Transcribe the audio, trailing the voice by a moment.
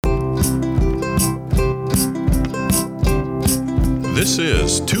This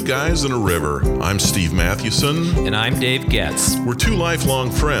is Two Guys in a River. I'm Steve Mathewson. And I'm Dave Getz. We're two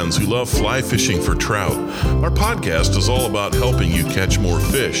lifelong friends who love fly fishing for trout. Our podcast is all about helping you catch more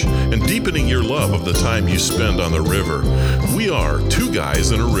fish and deepening your love of the time you spend on the river. We are Two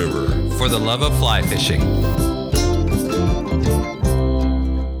Guys in a River. For the love of fly fishing.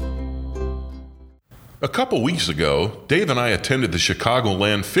 A couple weeks ago, Dave and I attended the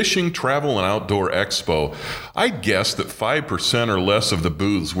Chicagoland Fishing, Travel, and Outdoor Expo. I'd guess that 5% or less of the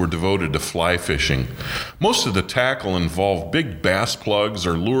booths were devoted to fly fishing. Most of the tackle involved big bass plugs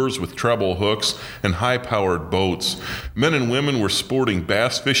or lures with treble hooks and high-powered boats. Men and women were sporting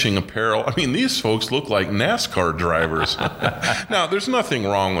bass fishing apparel. I mean, these folks look like NASCAR drivers. Now, there's nothing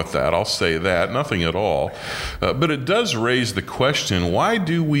wrong with that, I'll say that, nothing at all. But it does raise the question, why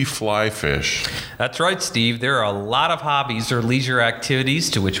do we fly fish? That's right, Steve. There are a lot of hobbies or leisure activities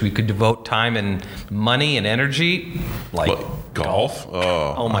to which we could devote time and money and energy, like golf.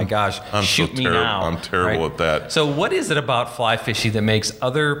 Oh my gosh! Shoot me now. I'm terrible at that. So, what is it about fly fishing that makes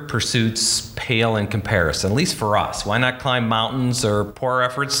other pursuits pale in comparison? At least for us. Why not climb mountains or pour our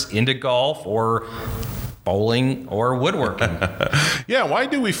efforts into golf or bowling or woodworking? Yeah, why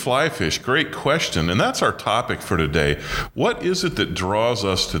do we fly fish? Great question. And that's our topic for today. What is it that draws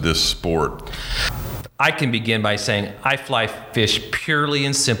us to this sport? I can begin by saying I fly fish purely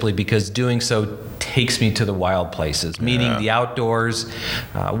and simply because doing so takes me to the wild places, meaning the outdoors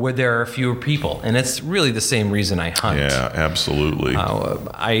where there are fewer people. And it's really the same reason I hunt. Yeah, absolutely.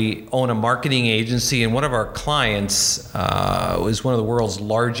 I own a marketing agency, and one of our clients is one of the world's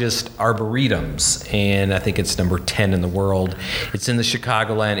largest arboretums. And I think it's number 10 in the world. It's in the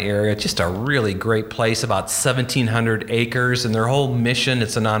Chicagoland area. Just a really great place, about 1,700 acres. And their whole mission,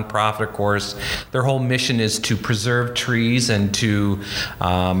 it's a nonprofit, of course, their whole mission is to preserve trees and to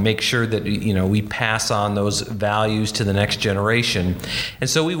make sure that we pass on those values to the next generation. And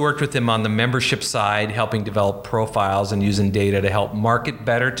so we worked with them on the membership side, helping develop profiles and using data to help market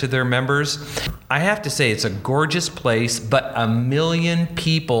better to their members. I have to say it's a gorgeous place, but 1 million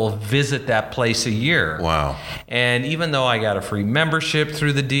people visit that place a year. Wow. And even though I got a free membership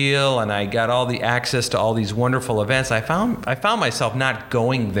through the deal and I got all the access to all these wonderful events, I found myself not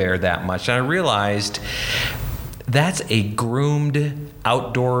going there that much. And I realized that's a groomed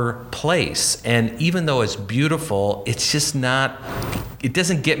outdoor place. And even though it's beautiful, it's just not, it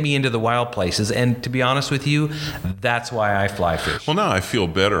doesn't get me into the wild places. And to be honest with you, that's why I fly fish. Well, now I feel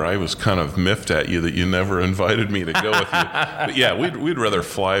better. I was kind of miffed at you that you never invited me to go with you. But yeah, we'd rather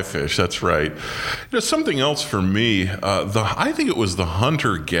fly fish. That's right. Something else for me, I think it was the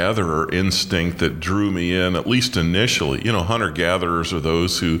hunter-gatherer instinct that drew me in, at least initially. Hunter-gatherers are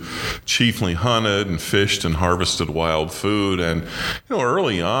those who chiefly hunted and fished and harvested wild food. And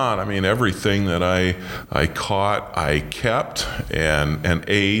early on, everything that I caught, I kept and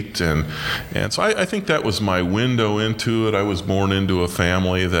ate, and so I think that was my window into it. I was born into a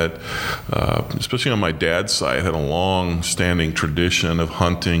family that, especially on my dad's side, had a long-standing tradition of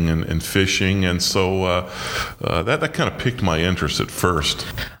hunting and fishing, and so that kind of piqued my interest at first.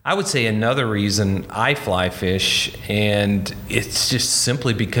 I would say another reason I fly fish, and it's just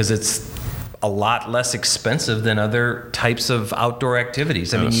simply because it's a lot less expensive than other types of outdoor activities.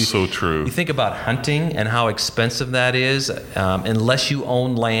 That's so true. You think about hunting and how expensive that is. Unless you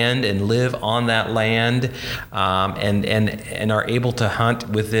own land and live on that land, and are able to hunt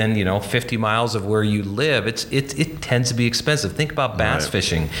within 50 miles of where you live, it tends to be expensive. Think about bass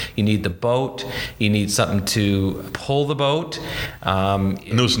fishing. You need the boat. You need something to pull the boat.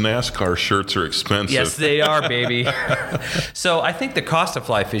 And those NASCAR shirts are expensive. Yes, they are, baby. So I think the cost of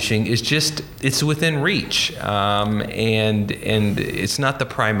fly fishing is just, it's within reach, and it's not the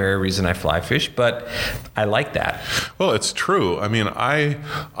primary reason I fly fish, but I like that. Well, it's true.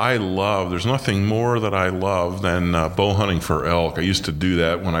 I love, there's nothing more that I love than bow hunting for elk. I used to do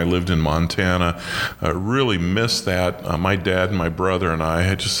that when I lived in Montana. I really miss that. My dad and my brother and I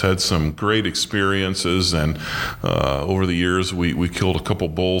had just had some great experiences, and over the years we killed a couple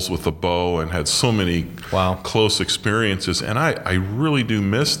bulls with a bow and had so many close experiences, and I really do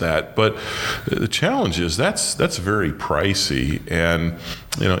miss that. But the challenge is that's very pricey, and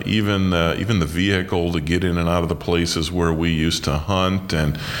even the vehicle to get in and out of the places where we used to hunt,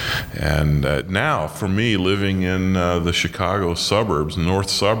 and now for me, living in the Chicago suburbs,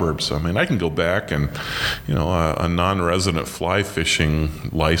 north suburbs, I can go back and a non-resident fly fishing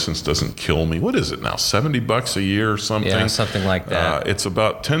license doesn't kill me. What is it now, $70 a year or something? Yeah, something like that. It's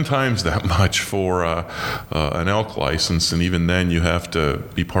about 10 times that much for an elk license, and even then you have to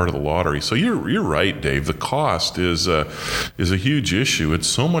be part of the lottery. So you're right, Dave. The cost is a huge issue. It's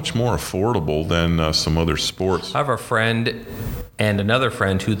so much more affordable than some other sports. I have a friend, and another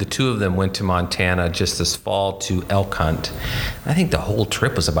friend who the two of them went to Montana just this fall to elk hunt. I think the whole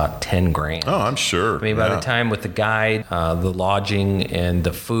trip was about 10 grand. Oh, I'm sure. I mean, by the time with the guide, the lodging, and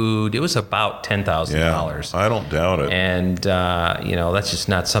the food, it was about $10,000. Yeah, I don't doubt it. And, that's just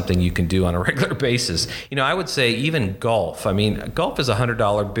not something you can do on a regular basis. I would say even golf. I mean, golf is a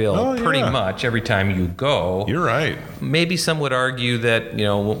 $100 bill pretty much every time you go. You're right. Maybe some would argue that,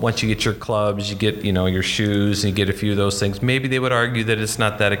 once you get your clubs, you get, your shoes, and you get a few of those things. Maybe they would argue that it's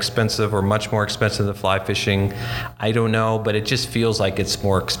not that expensive or much more expensive than fly fishing. I don't know, but it just feels like it's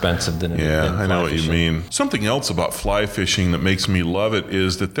more expensive than I know what fishing. you mean. Something else about fly fishing that makes me love it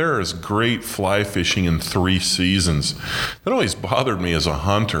is that there is great fly fishing in 3 seasons. That always bothered me as a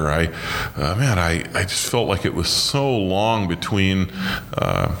hunter. I just felt like it was so long between,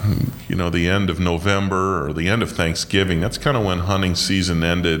 the end of November or the end of Thanksgiving. That's kind of when hunting season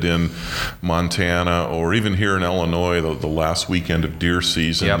ended in Montana, or even here in Illinois. The last weekend of deer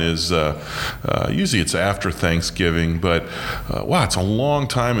season is usually it's after Thanksgiving, but it's a long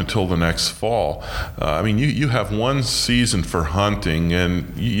time until the next fall. You have one season for hunting,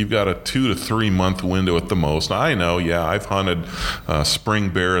 and you've got a 2 to 3 month window at the most. I know, I've hunted spring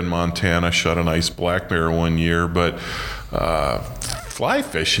bear in Montana, shot a nice black bear one year, but fly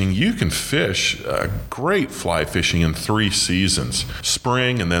fishing, you can fish great fly fishing in 3 seasons: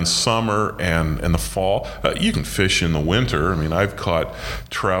 spring, and then summer, and the fall. You can fish in the winter. I've caught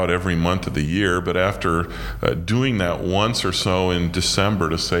trout every month of the year, but after doing that once or so in December,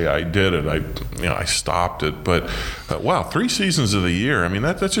 to say I did it, I stopped it. But 3 seasons of the year.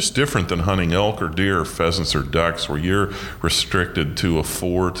 That's just different than hunting elk or deer or pheasants or ducks, where you're restricted to a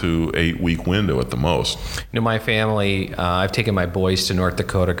 4 to 8 week window at the most. My family, I've taken my boys to North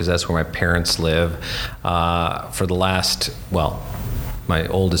Dakota because that's where my parents live for the last, my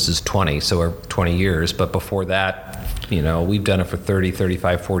oldest is 20, so we're 20 years, but before that, we've done it for 30,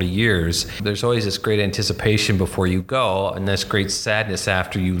 35, 40 years. There's always this great anticipation before you go, and this great sadness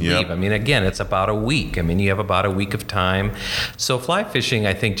after you leave. Again, it's about a week. You have about a week of time. So fly fishing,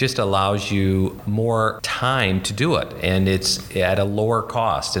 I think, just allows you more time to do it, and it's at a lower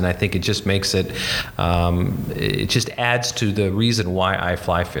cost. And I think it just makes it, it just adds to the reason why I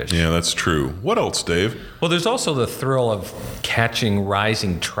fly fish. Yeah, that's true. What else, Dave? Well, there's also the thrill of catching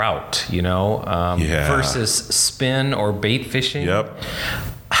rising trout, versus spin or bait fishing. Yep.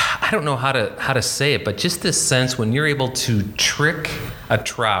 I don't know how to say it, but just this sense when you're able to trick a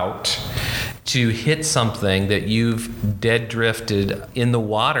trout to hit something that you've dead drifted in the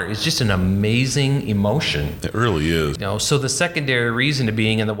water is just an amazing emotion. It really is. So the secondary reason to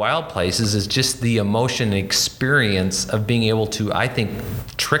being in the wild places is just the emotion and experience of being able to, I think,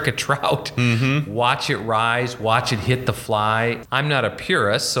 trick a trout, watch it rise, watch it hit the fly. I'm not a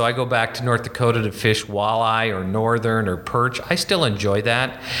purist, so I go back to North Dakota to fish walleye or northern or perch. I still enjoy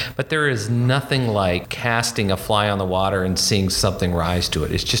that, but there is nothing like casting a fly on the water and seeing something rise to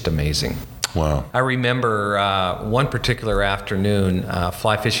it. It's just amazing. Wow. I remember one particular afternoon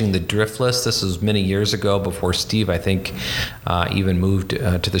fly fishing the Driftless. This was many years ago before Steve, I think, even moved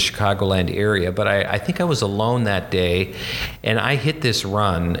to the Chicagoland area. But I think I was alone that day, and I hit this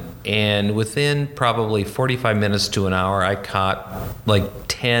run, and within probably 45 minutes to an hour, I caught like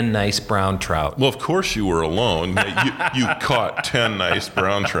 10 nice brown trout. Well, of course you were alone. You caught 10 nice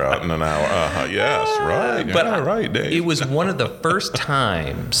brown trout in an hour. Yes, right. But right, Dave. It was one of the first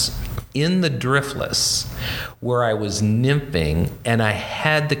times in the Driftless where I was nymphing, and I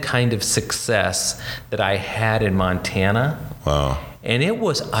had the kind of success that I had in Montana. Wow. And it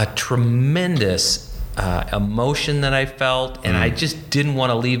was a tremendous emotion that I felt, and I just didn't want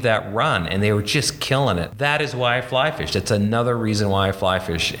to leave that run, and they were just killing it. That is why I fly fish. It's another reason why I fly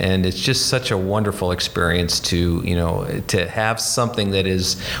fish, and it's just such a wonderful experience to have something that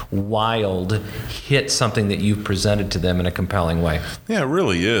is wild hit something that you've presented to them in a compelling way. Yeah, it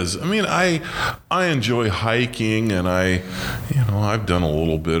really is. I enjoy hiking, and I've done a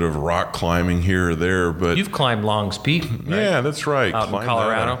little bit of rock climbing here or there, but you've climbed Long's Peak, right? Yeah, that's right. Out in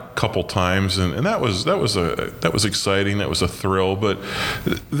Colorado, a couple times, and that was exciting. That was a thrill. But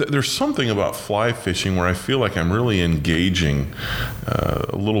there's something about fly fishing where I feel like I'm really engaging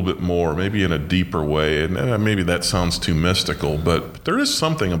a little bit more, maybe in a deeper way. And maybe that sounds too mystical, but there is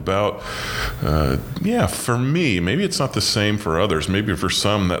something about, for me, maybe it's not the same for others. Maybe for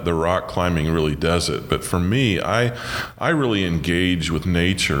some that the rock climbing really does it. But for me, I really engage with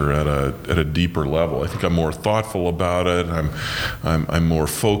nature at a deeper level. I think I'm more thoughtful about it. I'm more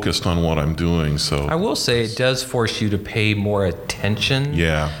focused on what I'm doing. So I will say it does force you to pay more attention.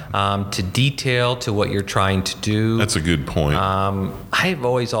 Yeah. To detail, to what you're trying to do. That's a good point. I I've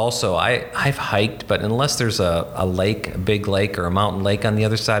always also, I've hiked, but unless there's a lake, a big lake or a mountain lake on the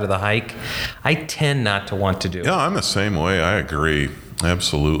other side of the hike, I tend not to want to do it. Yeah, I'm the same way. I agree.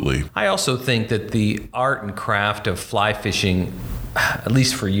 Absolutely. I also think that the art and craft of fly fishing, at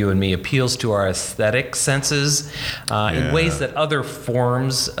least for you and me, appeals to our aesthetic senses in ways that other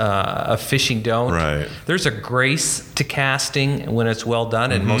forms of fishing don't. Right. There's a grace to casting when it's well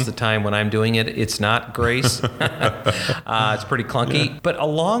done, and most of the time when I'm doing it, it's not grace. It's pretty clunky. Yeah. But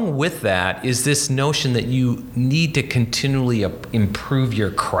along with that is this notion that you need to continually improve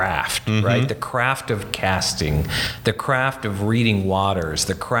your craft, right? The craft of casting, the craft of reading waters,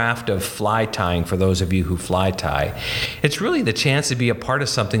 the craft of fly tying for those of you who fly tie. It's really the chance to be a part of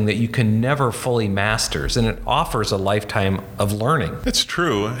something that you can never fully master, and it offers a lifetime of learning. It's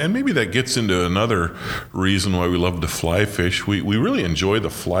true, and maybe that gets into another reason why we love to fly fish. We really enjoy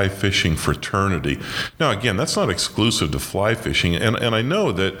the fly fishing fraternity. Now, again, that's not exclusive to fly fishing, and I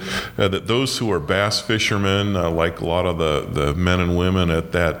know that that those who are bass fishermen, like a lot of the men and women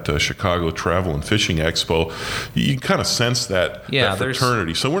at that Chicago Travel and Fishing Expo, you kind of sense that, that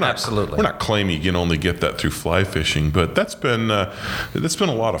fraternity. So we're not claiming you can only get that through fly fishing, but that's been a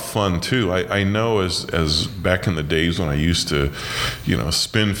lot of fun too. I know as back in the days when I used to,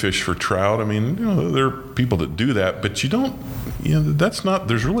 spin fish for trout. I mean, there are people that do that, but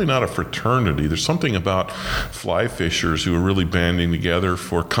there's really not a fraternity. There's something about fly fishers who are really banding together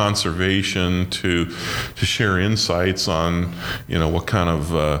for conservation, to share insights on, what kind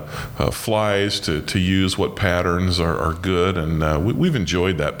of flies to use, what patterns are good, and we've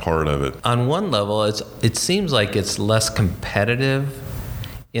enjoyed that part of it. On one level, it seems like it's less competitive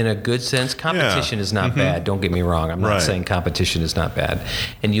in a good sense. Competition is not bad. Don't get me wrong. I'm not saying competition is not bad.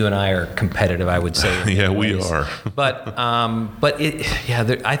 And you and I are competitive, I would say. Yeah, we are. But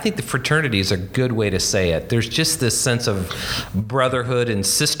I think the fraternity is a good way to say it. There's just this sense of brotherhood and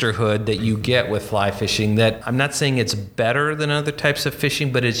sisterhood that you get with fly fishing that I'm not saying it's better than other types of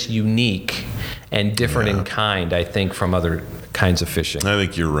fishing, but it's unique and different in kind, I think, from other kinds of fishing. I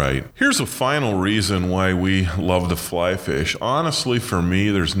think you're right. Here's a final reason why we love to fly fish. Honestly, for me,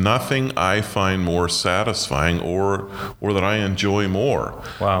 there's nothing I find more satisfying or that I enjoy more.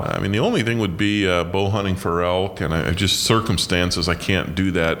 Wow. I mean, the only thing would be bow hunting for elk, and just circumstances I can't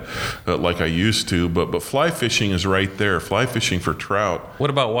do that like I used to, but fly fishing is right there. Fly fishing for trout. What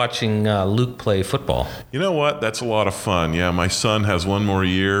about watching Luke play football? You know what? That's a lot of fun. Yeah, my son has one more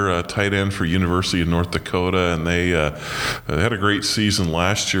year, tight end for University of North Dakota, and they had a great season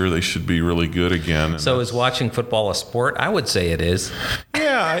last year. They should be really good again. So is watching football a sport? I would say it is.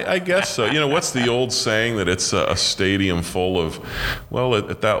 Yeah, I guess so. What's the old saying that it's a stadium full of, well,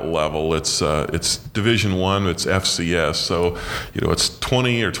 at that level, it's Division I, it's FCS. So, it's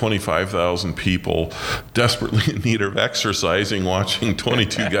 20 or 25,000 people desperately in need of exercising, watching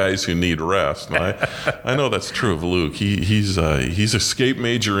 22 guys who need rest. And I know that's true of Luke. He's escaped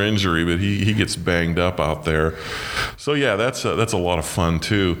major injury, but he gets banged up out there. So yeah, that's a lot of fun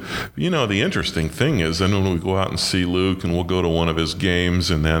too. The interesting thing is, then when we go out and see Luke, and we'll go to one of his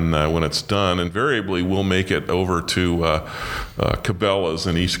games, and then when it's done, invariably we'll make it over to Cabela's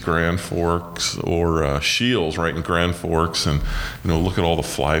in East Grand Forks, or Shields right in Grand Forks, and look at all the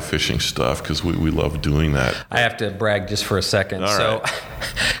fly fishing stuff, because we love doing that. I have to brag just for a second. A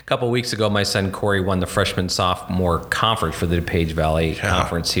couple of weeks ago, my son Corey won the freshman-sophomore conference for the DuPage Valley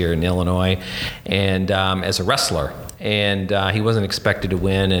Conference here in Illinois, and as a wrestler. And he wasn't expected to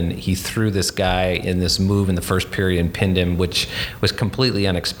win, and he threw this guy in this move in the first period and pinned him, which was completely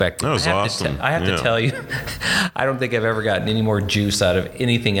unexpected. That was awesome. I have to tell you, I don't think I've ever gotten any more juice out of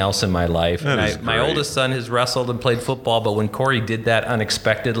anything else in my life. My oldest son has wrestled and played football, but when Corey did that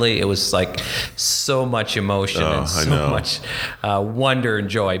unexpectedly, it was like so much emotion and so much wonder and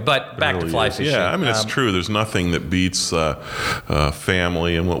joy. But back to fly fishing. Yeah, I mean, it's true. There's nothing that beats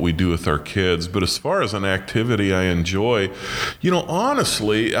family and what we do with our kids. But as far as an activity I enjoy,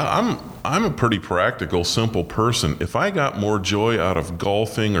 honestly, I'm a pretty practical, simple person. If I got more joy out of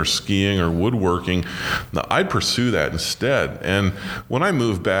golfing or skiing or woodworking, I'd pursue that instead. And when I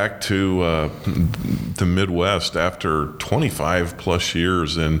moved back to the Midwest after 25 plus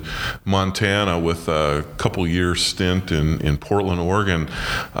years in Montana with a couple years stint in Portland, Oregon,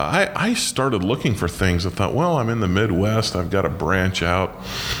 I started looking for things. I thought, well, I'm in the Midwest. I've got to branch out.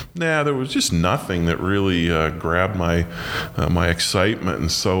 There was just nothing that really grabbed my excitement.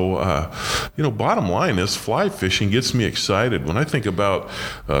 And so, bottom line is, fly fishing gets me excited. When I think about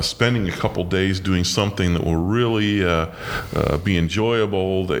spending a couple days doing something that will really be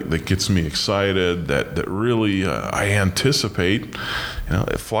enjoyable, that gets me excited, that really I anticipate,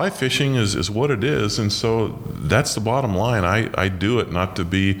 fly fishing is what it is, and so that's the bottom line. I do it not to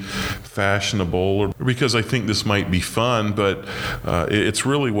be fashionable or because I think this might be fun, but it's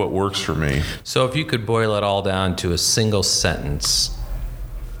really what works for me. So if you could boil it all down to a single sentence,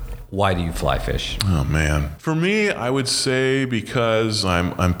 why do you fly fish? Oh man, for me, I would say because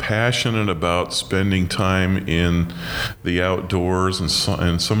I'm passionate about spending time in the outdoors and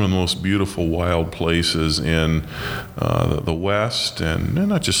some of the most beautiful wild places in the West, and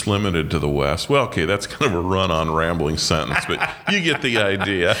not just limited to the West. Well, okay, that's kind of a run-on rambling sentence, but you get the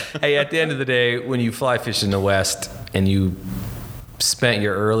idea. Hey, at the end of the day, when you fly fish in the West and you spent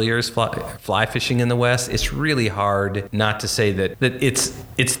your early years fly fishing in the West, it's really hard not to say that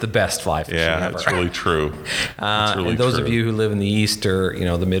it's the best fly fishing ever. It's really true. And those of you who live in the East or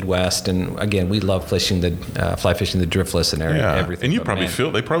the Midwest, and again, we love fly fishing the driftless and everything. And they probably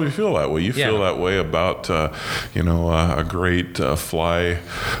feel that way. You feel that way about a great fly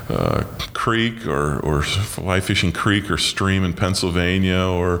creek or fly fishing creek or stream in Pennsylvania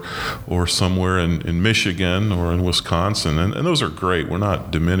or somewhere in Michigan or in Wisconsin, and those are great. We're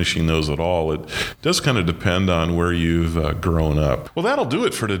not diminishing those at all. It does kind of depend on where you've grown up. Well, that'll do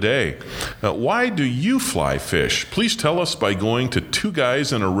it for today. Why do you fly fish? Please tell us by going to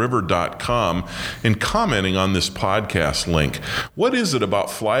twoguysinaRiver.com and commenting on this podcast link. What is it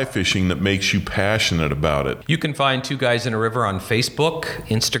about fly fishing that makes you passionate about it? You can find Two Guys in a River on Facebook,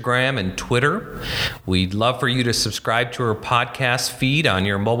 Instagram, and Twitter. We'd love for you to subscribe to our podcast feed on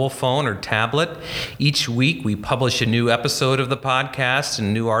your mobile phone or tablet. Each week, we publish a new episode of the podcast and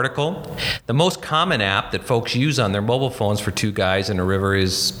a new article. The most common app that folks use on their mobile phones for Two Guys in a River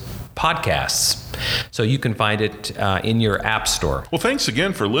is podcasts. So you can find it in your app store. Well, thanks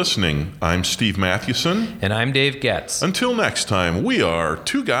again for listening. I'm Steve Mathewson. And I'm Dave Getz. Until next time, we are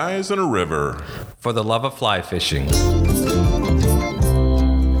Two Guys in a River. For the love of fly fishing.